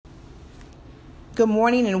Good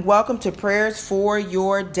morning and welcome to Prayers for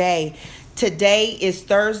Your Day. Today is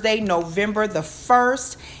Thursday, November the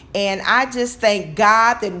 1st, and I just thank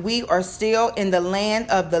God that we are still in the land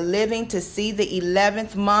of the living to see the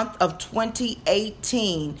 11th month of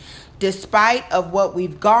 2018. Despite of what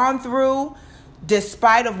we've gone through,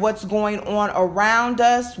 despite of what's going on around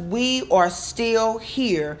us, we are still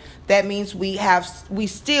here. That means we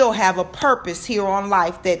still have a purpose here on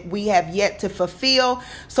life that we have yet to fulfill.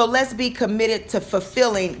 So let's be committed to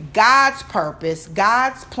fulfilling God's purpose,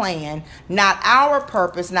 God's plan, not our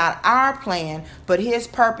purpose, not our plan, but His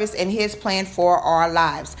purpose and His plan for our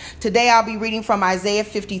lives. Today I'll be reading from Isaiah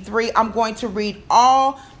 53. I'm going to read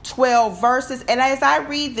all 12 verses. And as I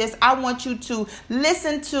read this, I want you to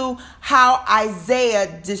listen to how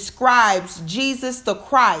Isaiah describes Jesus the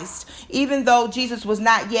Christ, even though Jesus was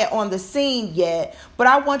not yet on the scene yet. But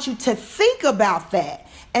I want you to think about that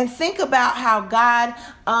and think about how God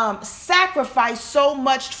sacrificed so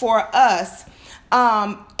much for us.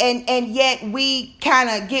 And yet we kind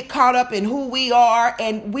of get caught up in who we are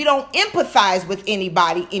and we don't empathize with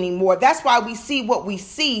anybody anymore. That's why we see what we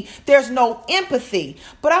see. There's no empathy.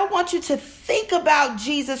 But I want you to think about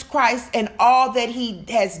Jesus Christ and all that He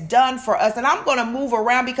has done for us. And I'm going to move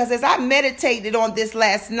around because as I meditated on this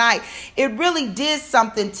last night, it really did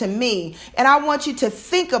something to me. And I want you to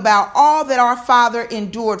think about all that our Father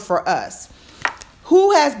endured for us.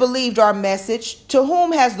 Who has believed our message? To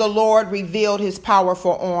whom has the Lord revealed His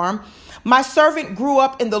powerful arm? My servant grew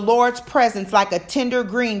up in the Lord's presence like a tender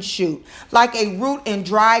green shoot, like a root in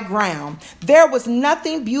dry ground. There was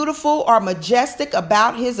nothing beautiful or majestic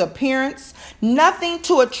about His appearance, nothing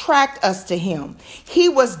to attract us to Him. He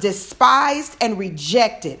was despised and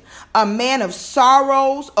rejected, a man of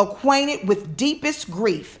sorrows, acquainted with deepest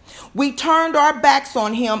grief. We turned our backs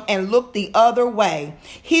on Him and looked the other way.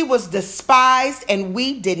 He was despised and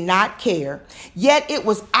we did not care. Yet it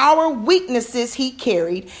was our weaknesses He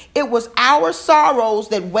carried. It was our sorrows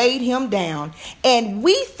that weighed Him down. And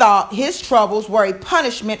we thought His troubles were a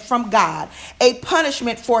punishment from God, a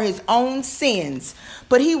punishment for His own sins.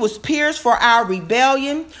 But He was pierced for our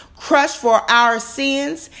rebellion, crushed for our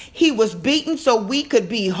sins. He was beaten so we could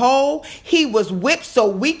be whole. He was whipped so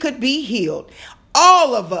we could be healed.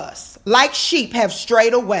 All of us, like sheep, have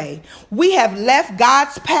strayed away. We have left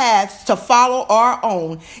God's paths to follow our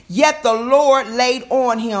own. Yet the Lord laid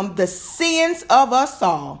on Him the sins of us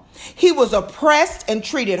all. He was oppressed and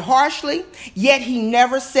treated harshly, yet He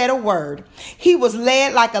never said a word. He was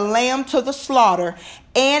led like a lamb to the slaughter,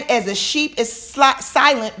 and as a sheep is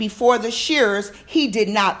silent before the shearers, He did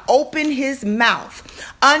not open His mouth.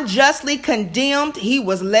 Unjustly condemned, He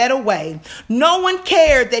was led away. No one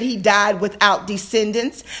cared that He died without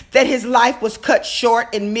descendants, that His life was cut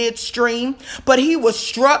short in midstream, but He was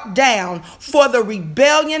struck down for the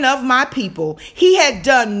rebellion of my people. He had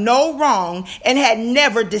done no wrong and had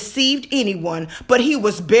never deceived anyone, but He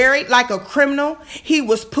was buried like a criminal. He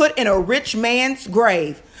was put in a rich man's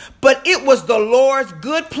grave. But it was the Lord's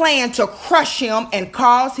good plan to crush Him and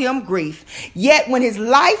cause Him grief. Yet when His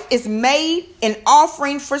life is made an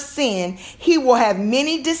offering for sin, He will have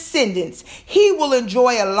many descendants. He will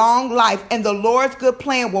enjoy a long life, and the Lord's good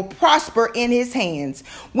plan will prosper in His hands.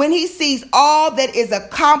 When He sees all that is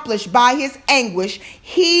accomplished by His anguish,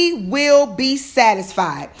 He will be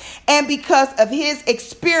satisfied. And because of His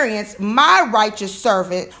experience, my righteous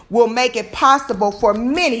servant will make it possible for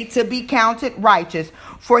many to be counted righteous.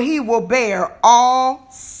 For He will bear all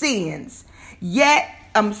sins.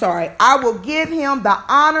 I will give Him the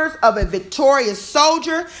honors of a victorious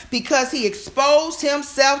soldier because He exposed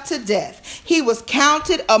Himself to death. He was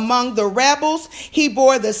counted among the rebels. He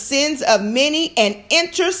bore the sins of many and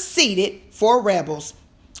interceded for rebels.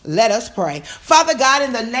 Let us pray. Father God,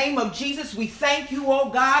 in the name of Jesus, we thank You, oh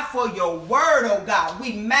God, for Your word, oh God.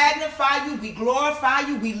 We magnify You, we glorify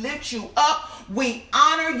You, we lift You up. We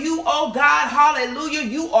honor You, oh God. Hallelujah.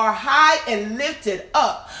 You are high and lifted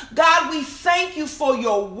up. God, we thank You for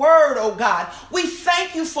Your word, oh God. We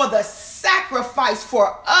thank You for the sacrifice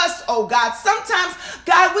for us, oh God. Sometimes,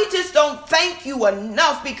 God, we just don't thank You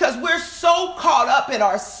enough because we're so caught up in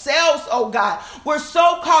ourselves, oh God. We're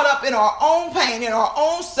so caught up in our own pain, in our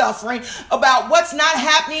own suffering, about what's not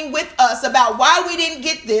happening with us, about why we didn't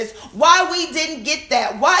get this, why we didn't get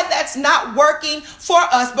that, why that's not working for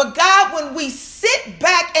us. But God, when we sit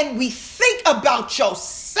back and we think about Your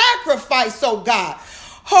sacrifice, oh God,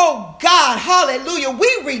 Oh God, hallelujah.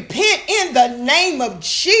 We repent in the name of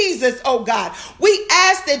Jesus, oh God. We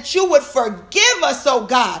ask that you would forgive us, oh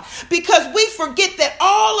God, because we forget that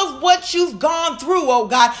all of what you've gone through, oh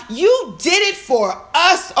God, you did it for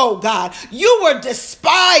us, oh God. You were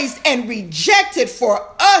despised and rejected for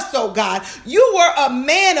us, oh God. You were a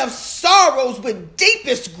man of sorrows with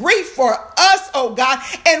deepest grief for us, oh God.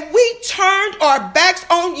 And we turned our backs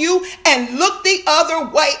on you and looked the other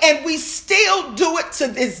way, and we still do it to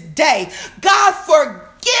this day. God,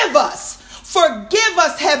 forgive us. Forgive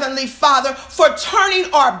us, Heavenly Father, for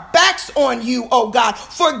turning our backs on you, oh God.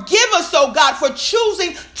 Forgive us, oh God, for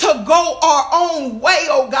choosing to go our own way,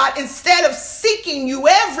 oh God, instead of seeking you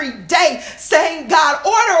every day, saying, God,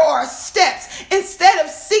 order our steps. Instead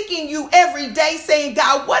of seeking you every day, saying,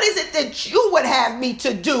 God, what is it that you would have me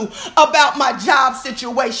to do about my job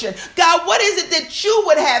situation? God, what is it that you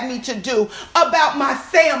would have me to do about my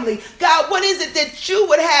family? God, what is it that you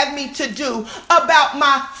would have me to do about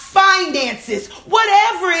my finances?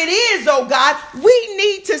 Whatever it is, oh God, we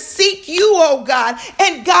need to seek you, oh God.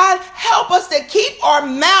 And God, help us to keep our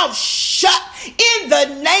mouths shut in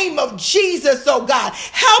the name of Jesus, oh God.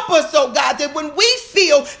 Help us, oh God, that when we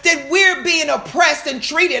feel that we're being oppressed and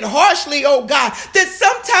treated harshly, oh God, that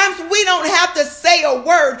sometimes we don't have to say a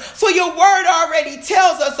word, for your word already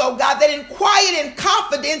tells us, oh God, that in quiet and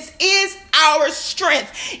confidence is our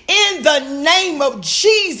strength. In the name of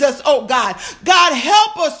Jesus, oh God. God,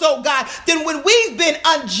 help us, oh God, that when we've been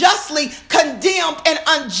unjustly condemned and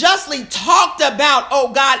unjustly talked about,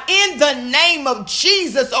 oh God, in the name of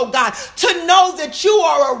Jesus, oh God, to know that you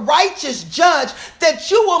are a righteous judge, that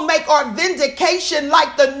you will make our vindication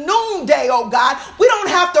like the noonday, oh God. We don't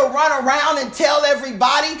have to run around and tell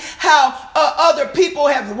everybody how other people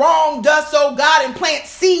have wronged us, oh God, and plant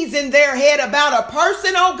seeds in their head about a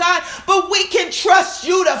person, oh God, but we can trust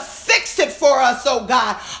you to fix it for us, oh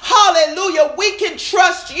God. Hallelujah. We can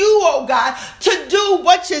trust you, oh God, to do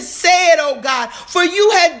what you said, oh God, for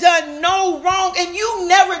you had done no wrong and you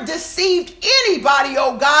never deceived anybody,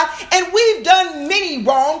 oh God, and we've done many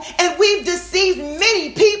wrong and we've deceived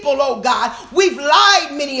many people, oh God. We've lied,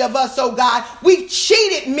 many of us, oh God. We've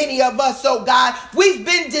cheated, many of us, oh God. We've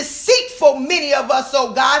been deceitful, many of us,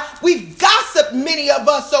 oh God. We've gossiped, many of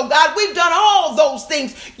us, oh God. We've done all those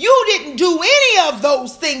things. You didn't do any of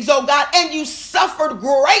those things, oh God, and you suffered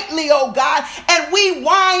greatly, oh God, and we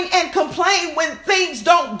whine and complain when things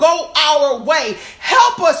don't go our way.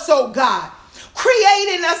 Help us, oh God.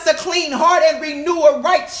 Create in us a clean heart and renew a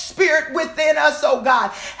right spirit within us, oh God.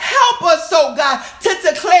 Help us, oh God, to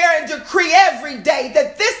declare and decree every day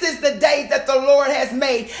that this is the day that the Lord has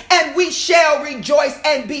made, and we shall rejoice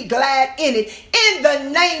and be glad in it. In the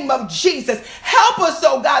name of Jesus, help us,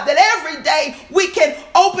 oh God, that every day we can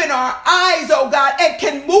open our eyes, oh God, and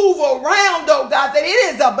can move around, oh God, that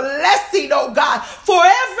it is a blessing, oh God, for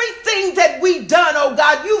everything that we've done, oh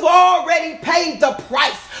God. You've already paid the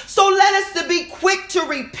price. So let us to be quick to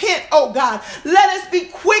repent, oh God. Let us be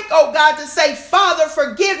quick, oh God, to say, Father,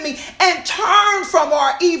 forgive me, and turn from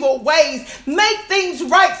our evil ways. Make things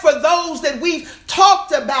right for those that we've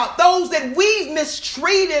talked about, those that we've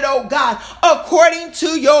mistreated, oh God, according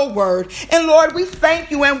to your word. And Lord, we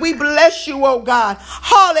thank you and we bless you, oh God.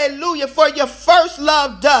 Hallelujah, for you first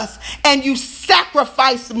loved us and you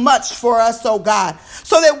sacrificed much for us, oh God,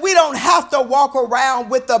 so that we don't have to walk around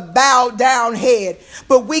with a bowed down head,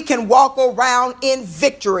 but we can walk around in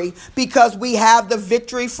victory because we have the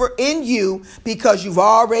victory in you, because you've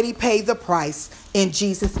already paid the price. In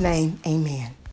Jesus' name, amen.